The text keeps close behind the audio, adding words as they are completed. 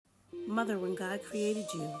Mother, when God created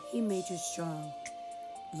you, He made you strong,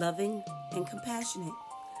 loving, and compassionate.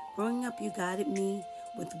 Growing up, you guided me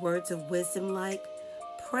with words of wisdom like,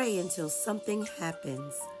 pray until something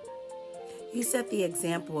happens. You set the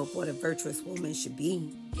example of what a virtuous woman should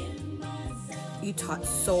be. You taught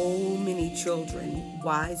so many children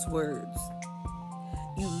wise words.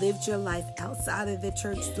 You lived your life outside of the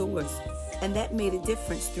church doors, and that made a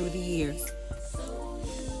difference through the years.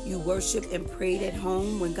 You worshiped and prayed at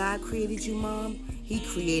home. When God created you, Mom, He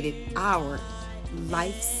created our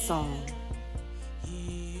life song.